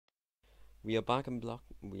We are back in block.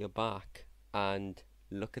 We are back, and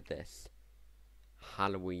look at this.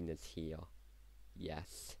 Halloween is here.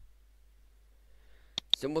 Yes.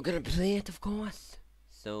 So we're gonna play it, of course.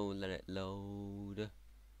 So let it load.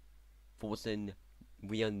 Forcing.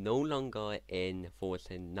 We are no longer in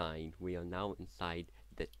Forcing 9. We are now inside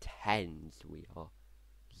the 10s. We are.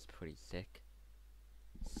 This is pretty sick.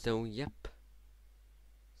 So yep.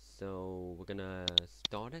 So we're gonna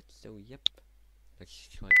start it. So yep. Let's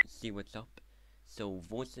try to see what's up. So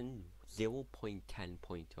version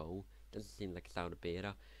 0.10.0 doesn't seem like it's out of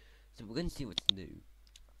beta. So we're gonna see what's new.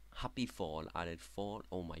 Happy Fall added 4.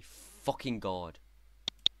 Oh my fucking god.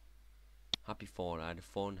 Happy Fall added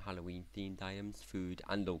 4 Halloween themed items, food,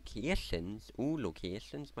 and locations. Ooh,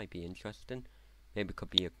 locations might be interesting. Maybe it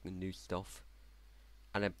could be a new stuff.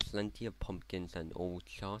 Added plenty of pumpkins and old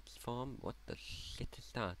charts farm. What the shit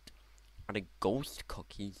is that? Added ghost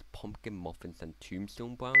cookies, pumpkin muffins, and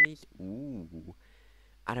tombstone brownies. Ooh.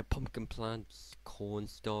 Added pumpkin plants, corn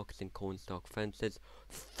stalks, and cornstalk fences.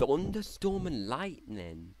 Thunderstorm and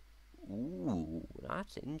lightning. Ooh,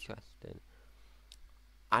 that's interesting.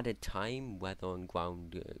 Added time, weather, and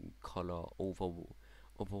ground color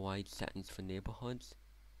override settings for neighborhoods.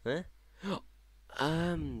 Huh?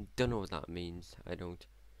 Don't know what that means. I don't.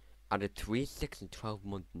 Added 3, 6, and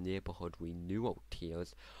 12-month neighborhood renewal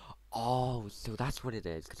tiers. Oh, so that's what it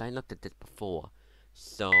is, because I looked at this before.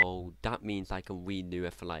 So that means I can renew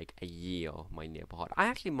it for like a year, my neighborhood. I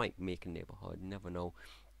actually might make a neighborhood, you never know.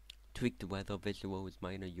 Tweak the weather visuals,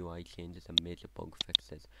 minor UI changes, and major bug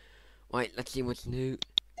fixes. Right, let's see what's new.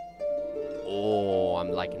 Oh,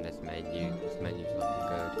 I'm liking this menu. This menu's looking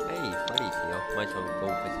good. Hey, Freddy's here. Might as well go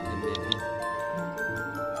visit him maybe.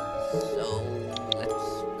 So, let's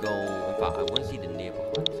go. In fact, I want to see the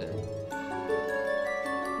neighborhood.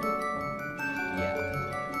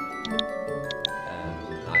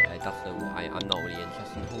 I'm not really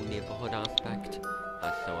interested in the whole neighborhood aspect,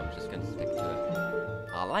 so I'm just gonna stick to it.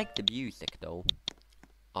 I like the music though.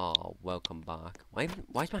 Oh, welcome back. Why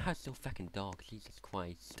is my house so fucking dark? Jesus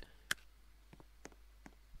Christ.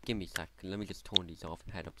 Give me a sec. Let me just turn these off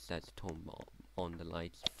and head upstairs to turn on the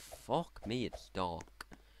lights. Fuck me, it's dark.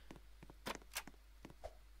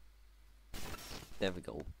 There we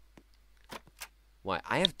go. Right,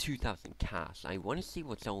 I have 2,000 cash. I want to see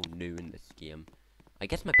what's all new in this game. I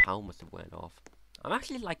guess my power must have went off. I'm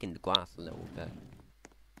actually liking the grass a little bit.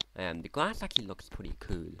 The grass actually looks pretty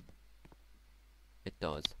cool. It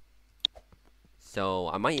does. So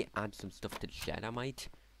I might add some stuff to the shed. I might.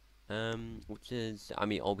 Which is, I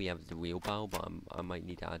mean, all we have is the wheelbarrow, but I might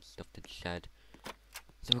need to add stuff to the shed.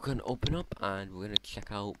 So we're gonna open up and we're gonna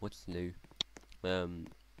check out what's new.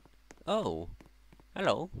 Oh,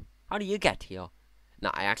 hello. How do you get here? No,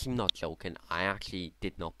 I actually am not joking. I actually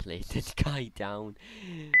did not place this guy down.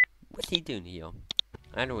 What's he doing here?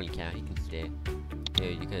 I don't really care. He can stay.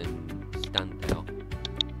 Here, you can stand there.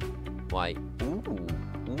 Why? Ooh,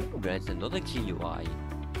 there's another GUI.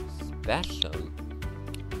 Special.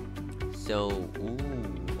 So, ooh.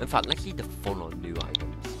 In fact, let's see the full-on new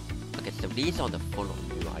items. Okay, so these are the full-on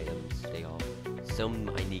new items. They are. Some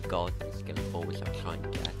I need gardening skill for, which I'll try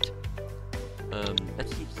and get.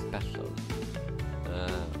 Let's see the special.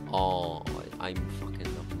 Oh, I'm fucking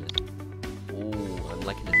loving this. Oh, I'm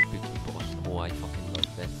liking the spooky boss. Oh, I fucking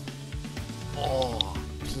love this. Oh,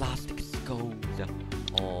 plastic skulls.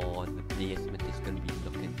 Oh, the basement is gonna be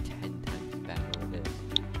looking 10 times better than this.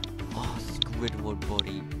 Oh, Squidward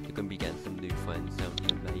buddy. You're gonna be getting some new friends down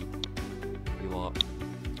here, mate. You are.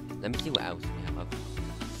 Let me see what else we have.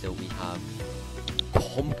 So we have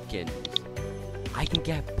pumpkins. I can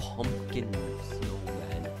get pumpkin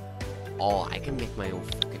snowmen. Oh, I can make my own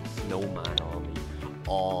fucking snowman army.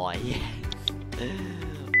 Oh, yes.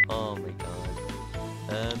 Oh my god.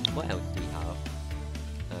 What else do we have?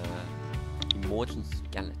 Immortal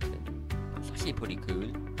skeleton. That's actually pretty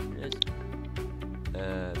cool. It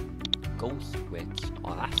is. Ghost witch.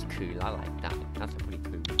 Oh, that's cool. I like that. That's a pretty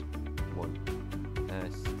cool one.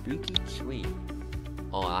 Spooky tree.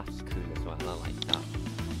 Oh, that's cool as well. I like that.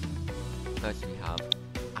 What else do we have?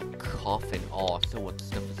 A coffin. Oh, so what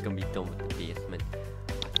stuff is gonna be done with the basement?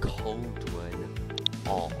 A cauldron.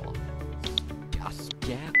 Oh, a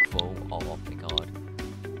scarecrow. Oh my god.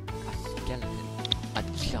 A skeleton. A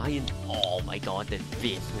giant. Oh my god, this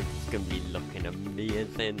basement is gonna be looking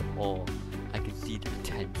amazing. Oh, I can see the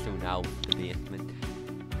potential now for the basement.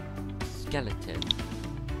 Skeleton.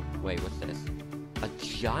 Wait, what's this? A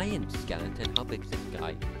giant skeleton? How big is this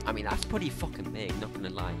guy? I mean, that's pretty fucking big, not gonna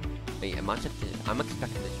lie. Wait, imagine this. I'm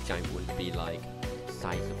expecting this giant one to be like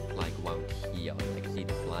size of like around here. Like, see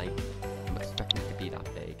this line? I'm expecting it to be that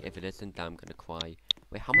big. If it isn't, then I'm gonna cry.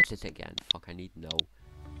 Wait, how much is it again? Fuck, I need to know.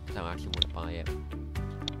 Because I actually want to buy it.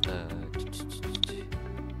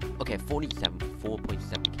 Okay,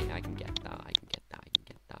 4.7k. I can get that.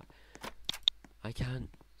 I can.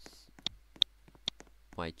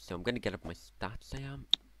 Wait, so I'm gonna get up my stats. I am.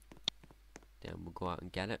 Then we'll go out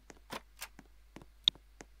and get it.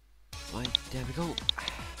 Right, there we go.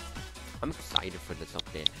 I'm excited for this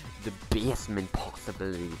update. The basement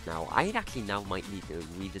possibilities now. I actually now might need to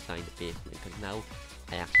redesign the basement because now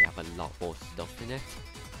I actually have a lot more stuff in it.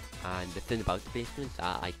 And the thing about the basement is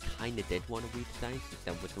that I kind of did want to redesign since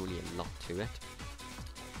there was really a lot to it.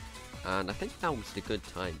 And I think now is the good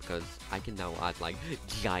time because I can now add like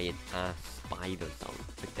giant ass spiders on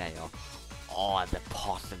it there. Oh, the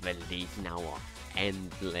possibilities now are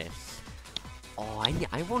endless. Oh,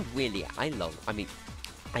 I won't really, I mean,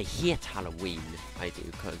 I hate Halloween, I do,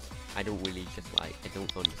 because I don't really just like, I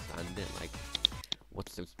don't understand it, like,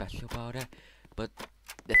 what's so special about it. But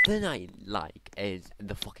the thing I like is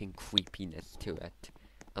the fucking creepiness to it.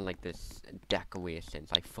 And like this decorations,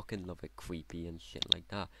 I fucking love it creepy and shit like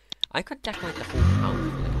that. I could decorate the whole house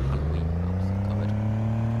with like a Halloween house, I could.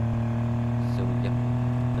 So, yeah.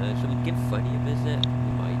 Shall we give Freddy a visit?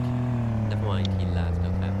 We might. Never mind, he left,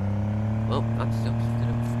 okay. Well, that sucks. Could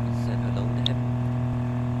have said hello to him.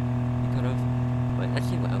 You could have. Right, let's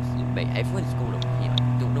see what else. Mate, everyone's going up here. I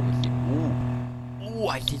don't know what's here. Ooh,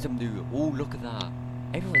 I see some new. Oh, look at that.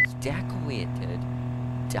 Everyone's decorated.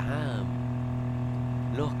 Damn.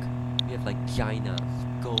 Look, we have like giant ass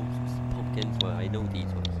ghosts, pumpkins. Well, I know these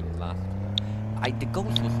were here last year. The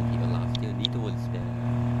ghost wasn't here last year. Neither was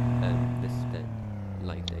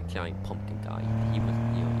like the giant pumpkin guy. He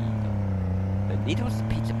wasn't here either. But neither was the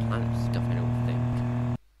Pizza Planet stuff, I don't think.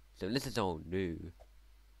 So this is all new.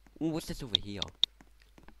 Ooh, what's this over here?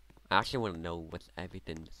 I actually want to know what's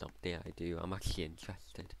everything that's up there. I do. I'm actually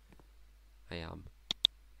interested. I am.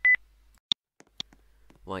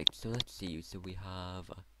 Right, so let's see. So we have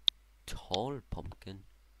a tall pumpkin,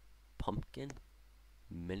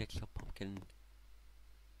 miniature pumpkin,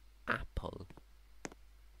 apple,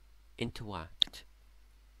 interact.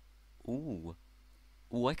 Ooh,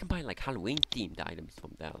 I can buy like Halloween themed items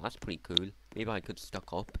from there. That's pretty cool. Maybe I could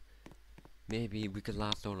stock up. Maybe we could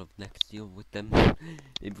last all of next year with them.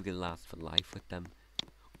 Maybe we could last for life with them.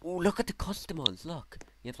 Ooh, look at the customers. Look,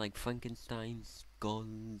 you have like Frankenstein,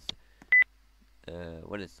 skulls.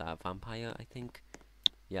 What is that? Vampire, I think.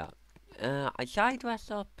 Yeah. Shall I dress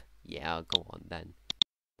up? Yeah, I'll go on then.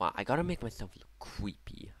 Well, I gotta make myself look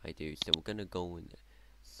creepy. I do. So we're gonna go in.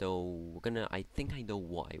 So we're gonna. I think I know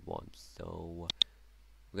what I want. So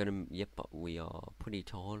we're gonna. Yep, but we are pretty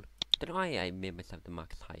tall. Don't know why I made myself the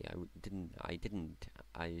max height. I didn't.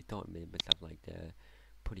 I thought I made myself like the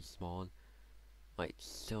pretty small. Right.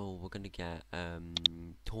 So we're gonna get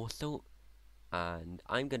torso. And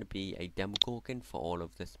I'm gonna be a Demogorgon for all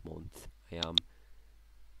of this month. I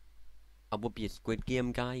would be a Squid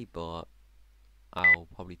Game guy, but I'll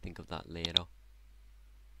probably think of that later.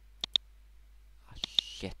 Ah,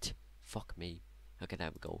 shit. Fuck me. Okay, there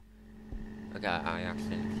we go. Okay, I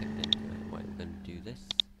accidentally clicked into it. Right, we're gonna do this.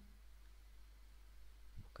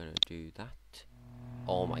 We're gonna do that.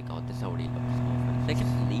 Oh my god, this already looks awful. Should I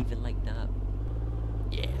just leave it like that?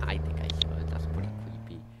 Yeah, I think I should. That's pretty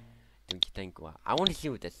creepy. Don't you think? Well, I want to see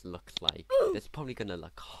what this looks like. This is probably gonna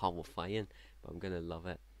look horrifying, but I'm gonna love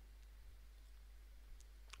it.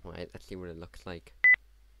 Right, let's see what it looks like.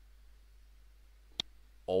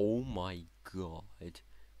 Oh my god.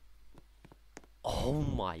 Oh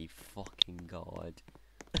my fucking god.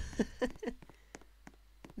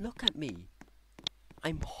 Look at me.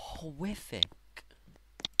 I'm horrific.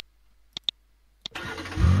 Oh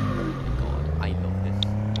my god, I love this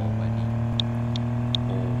already.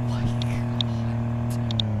 Oh my god.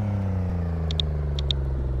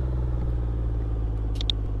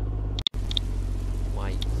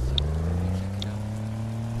 Right, so let me check it out.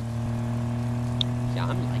 Yeah,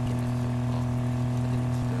 I'm liking this so far. I think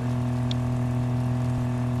it's good.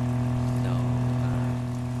 So,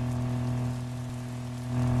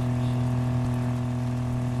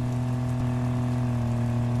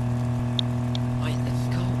 right, let's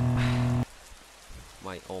go.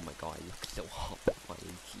 Right, oh my god, I look so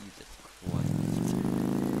horrifying. Jesus Christ.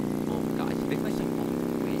 Oh my god, I should make myself more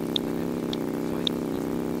weird. So I can keep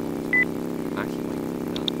actually might do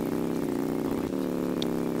that. Alright. So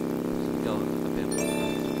we go a bit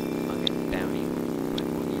more. I'll get bounty on my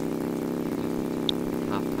body.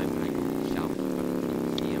 Half time when I go to the shop, so I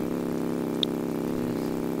can see him.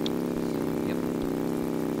 So, yep.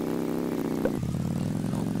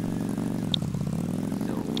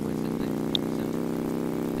 So, where's the thing? So,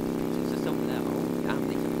 there's over there. Oh.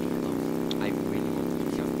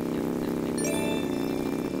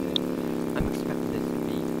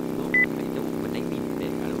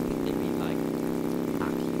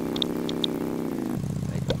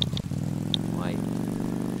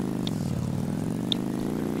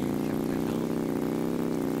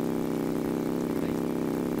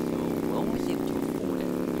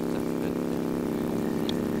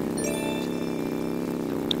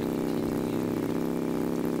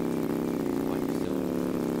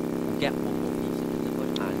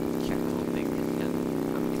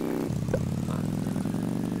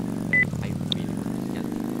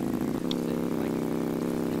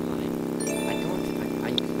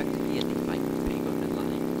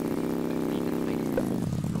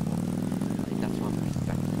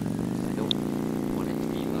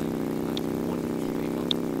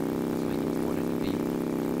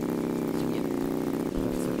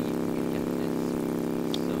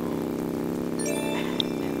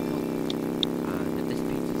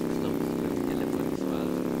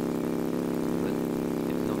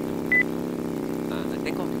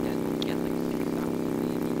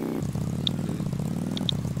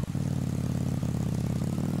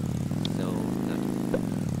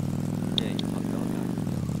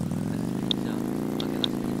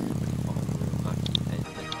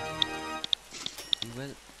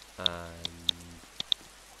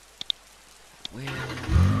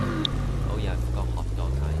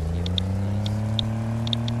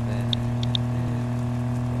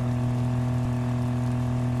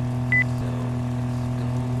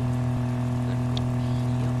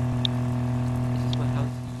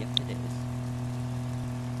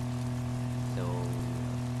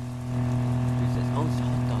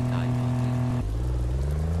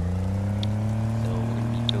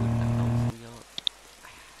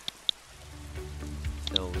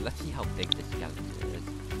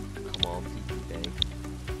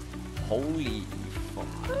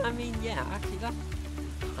 I mean, yeah, actually, that's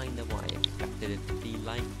kind of what I expected it to be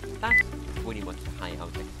like. That's pretty much the height I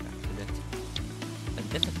was expecting it. And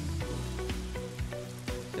this is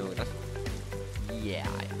so that's yeah,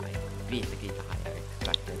 I basically the height I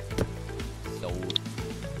expected. So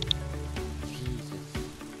Jesus,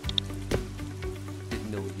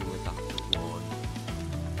 didn't know you were that one.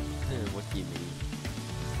 What do you mean?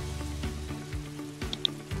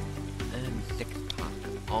 6-pack.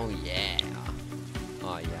 Oh yeah.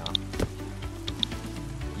 Oh yeah.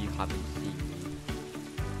 You haven't seen me.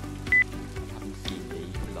 You haven't seen me.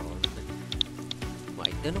 Lol.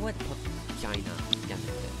 Right, don't know where to put this giant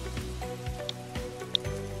skeleton.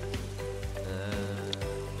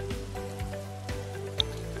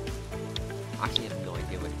 Actually, I have no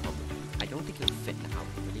idea where to put it. I don't think it'll fit in the house,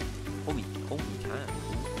 really. Oh, we can.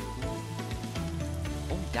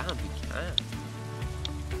 Oh, damn, we can.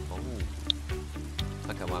 Oh.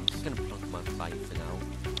 Okay, well, I'm just gonna plug them outside for now.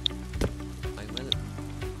 I will.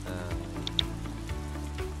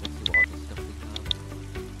 Let's see what other stuff we have.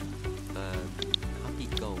 Happy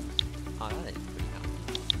Ghost. Oh, that is pretty happy.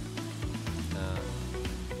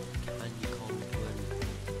 Candy Cauldron.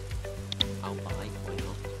 I'll buy, why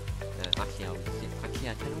not? Actually,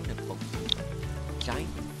 I kind of want to focus on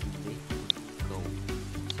Giant Infinity Gold.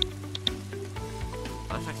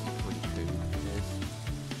 That's actually pretty cool. There's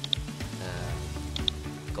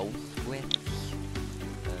Ghost Witch.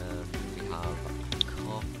 We have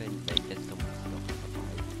Coffin. There's some stuff to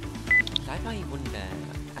buy. So I buy one there.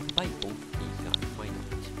 I can buy both these guys. Why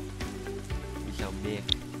not? We shall make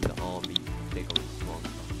the army bigger and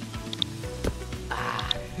stronger. Ah!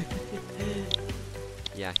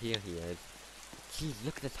 Yeah, here he is. Jeez,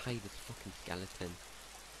 look at the height of this fucking skeleton.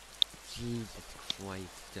 Jesus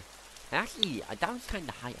Christ. Actually, that was kind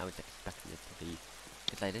of the height I was expecting it to be.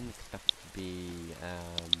 Because I didn't expect it to be,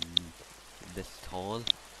 this tall.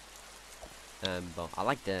 But I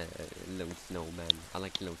like the little snowman. I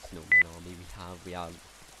like the little snowman army. We have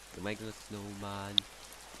the regular snowman.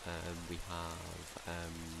 We have,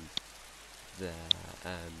 the,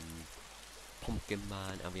 pumpkin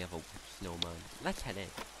man, and we have a snowman. Let's head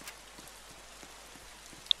in.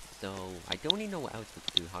 So, I don't really know what else to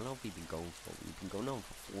do. How long have we been going for? We've been going on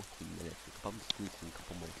for 14 minutes. We could probably squeeze in a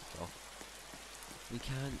couple more stuff. We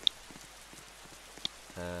can.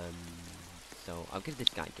 So, I'll give this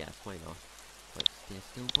guy a guess. Why not? Right, stay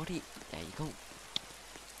still, buddy. There you go.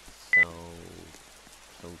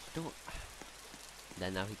 So still.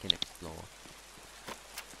 Then now he can explore.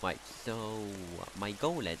 Right, so my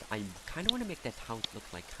goal is I kind of want to make this house look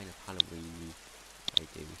like kind of Halloween-y. I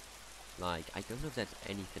do. Like, I don't know if there's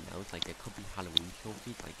anything else. Like, there could be Halloween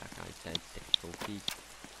trophies, like that guy said, 6 trophies.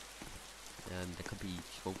 There could be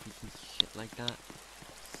trophies and shit like that.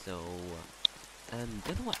 So,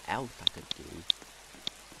 don't know what else I could do.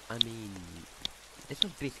 I mean, this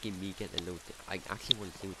was basically me getting a little. I actually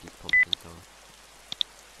want to see what these pumpkins are.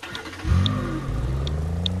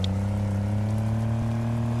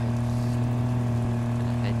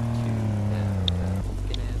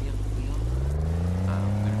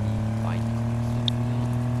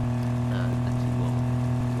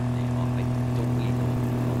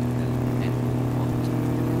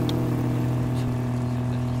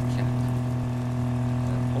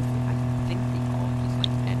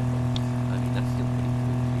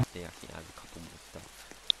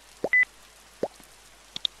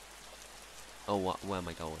 Oh, where am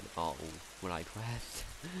I going? Oh, what I pressed?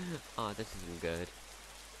 Oh, this isn't good.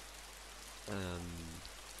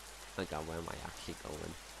 Oh god, where am I actually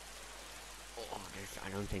going? Oh, I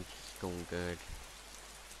don't think it's going good.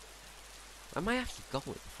 Where am I actually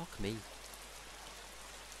going? Fuck me.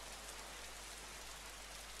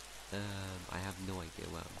 I have no idea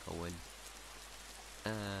where I'm going.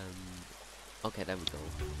 Okay, there we go.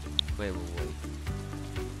 Wait.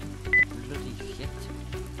 Bloody shit.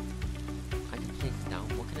 I can place down.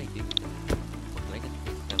 What can I do with that? What can I get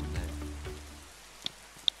placed down there?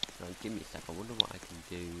 Give me a sec. I wonder what I can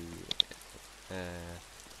do.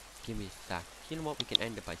 Give me a sec. You know what? We can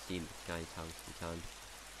end it by seeing this guy's house. We can.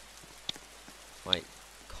 Right.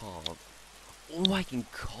 Carve. Oh, I can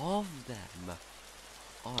carve them.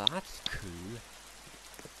 Oh, that's cool.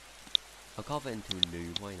 I'll carve it into a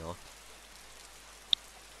noob. Why not?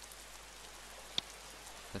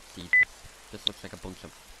 Let's see this. This looks like a bunch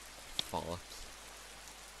of farts.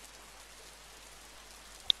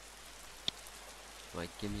 Right,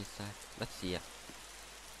 give me a sec. Let's see it.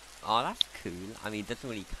 Oh, that's cool. I mean, it doesn't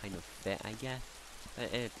really kind of fit, I guess.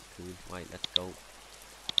 But it's cool. Right, let's go.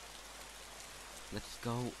 Let's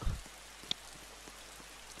go.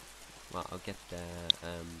 Well, I'll get the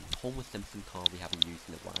Homer Simpson car we haven't used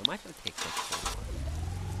in a while. I might as well take this one.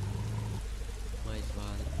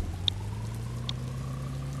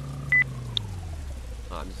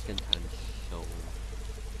 I'm just gonna kind of show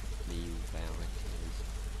me where it is.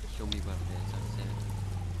 Show me where it is, I said.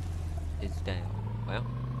 It's there. Well,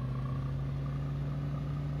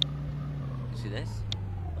 see this?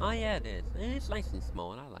 Oh yeah, it is. It's nice and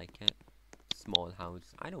small, I like it. Small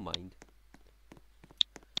house, I don't mind.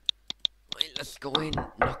 Right, let's go in.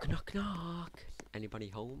 Knock, knock, knock. Anybody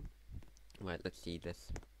home? Right, let's see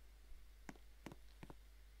this.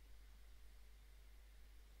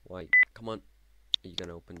 Right, come on. Are you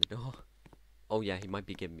gonna open the door? Oh yeah, he might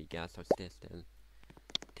be giving me gas. I'll stay still.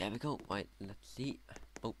 There we go. Right, let's see.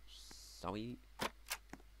 Oh, sorry.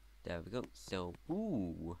 There we go. So,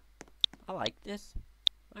 ooh, I like this.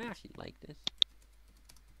 I actually like this.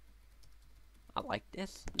 I like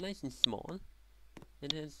this. Nice and small.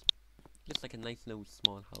 It is. Just like a nice little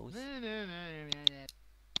small house.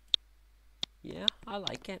 Yeah, I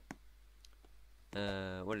like it.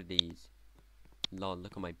 What are these? Lord,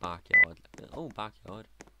 look at my backyard. Oh, backyard.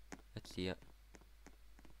 Let's see it.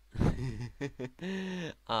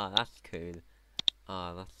 Ah, that's cool.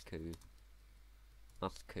 Ah, that's cool.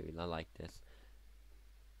 That's cool. I like this.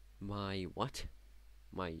 My what?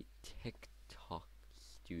 My TikTok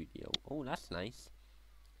studio. Oh, that's nice.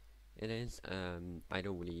 It is. I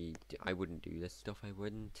don't really. I wouldn't do this stuff. I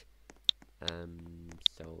wouldn't.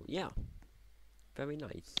 So yeah. Very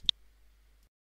nice.